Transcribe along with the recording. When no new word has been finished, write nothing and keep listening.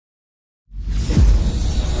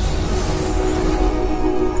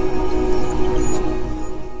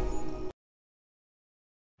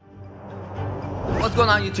What's going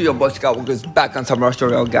on YouTube? Your boy Skywalker's back on some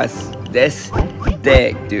Royale, guys. This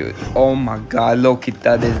deck, dude, oh my god, low-key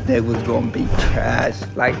thought this deck was gonna be trash.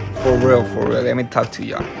 Like, for real, let me talk to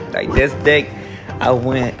y'all. Like, this deck, I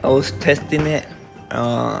was testing it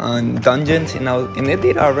on dungeons, and it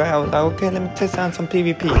did alright. I was like, okay, let me test on some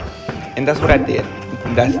PvP, and that's what I did.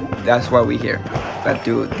 That's why we're here. But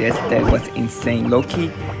dude, this deck was insane, low-key.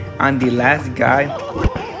 And the last guy,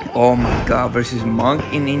 oh my god, versus Monk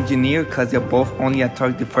and Engineer, because they're both only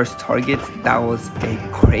attack the first target. That was a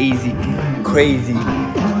crazy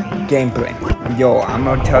gameplay. Yo, I'm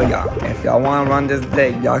gonna tell y'all, if y'all wanna run this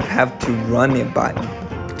deck, y'all have to run it, but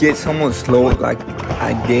get someone slow like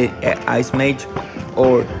I did at Ice Mage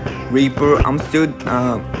or Reaper. I'm still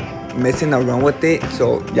messing around with it,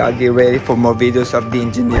 so y'all get ready for more videos of the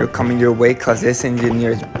Engineer coming your way, because this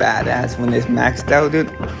Engineer is badass when it's maxed out,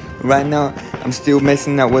 dude. Right now, I'm still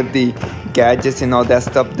messing up with the gadgets and all that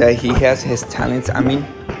stuff that he has, his talents, I mean.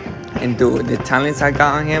 And dude, the talents I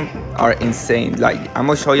got on him are insane. Like, I'm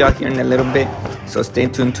gonna show y'all here in a little bit, so stay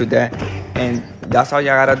tuned to that. And that's all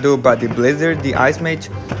y'all gotta do. But the Blizzard, the Ice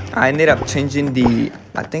Mage, I ended up changing the,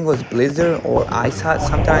 I think it was Blizzard or Ice Hot,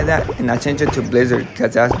 something like that. And I changed it to Blizzard,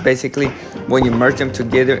 because that's basically, when you merge them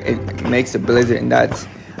together, it makes a Blizzard. And that's,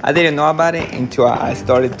 I didn't know about it until I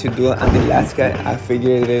started to do it on the last guy. I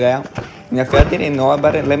figured it out. And if y'all didn't know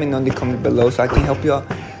about it, let me know in the comment below, so I can help y'all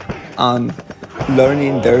on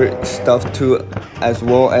learning their stuff too, as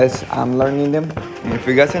well as I'm learning them. And if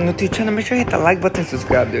you guys are new to the channel, make sure you hit the like button,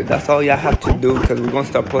 subscribe, dude. That's all y'all have to do, because we're gonna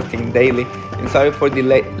start posting daily. And sorry for the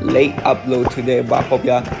late upload today, but I hope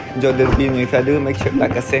y'all enjoyed this video. If y'all do, make sure,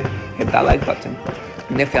 like I said, hit that like button.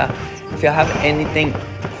 And if y'all have anything,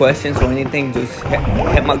 questions or anything, just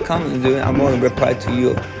hit my comments, dude. I'm gonna reply to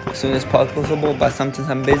you as soon as possible, but sometimes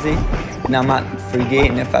I'm busy and I might forget,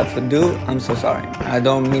 and if I do, I'm so sorry. I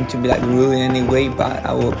don't mean to be like rude in any way, but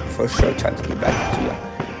I will for sure try to get back to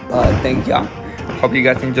y'all. Thank y'all. Hope you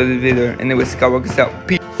guys enjoyed this video. Anyway, Skywalker's out.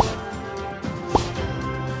 Peace.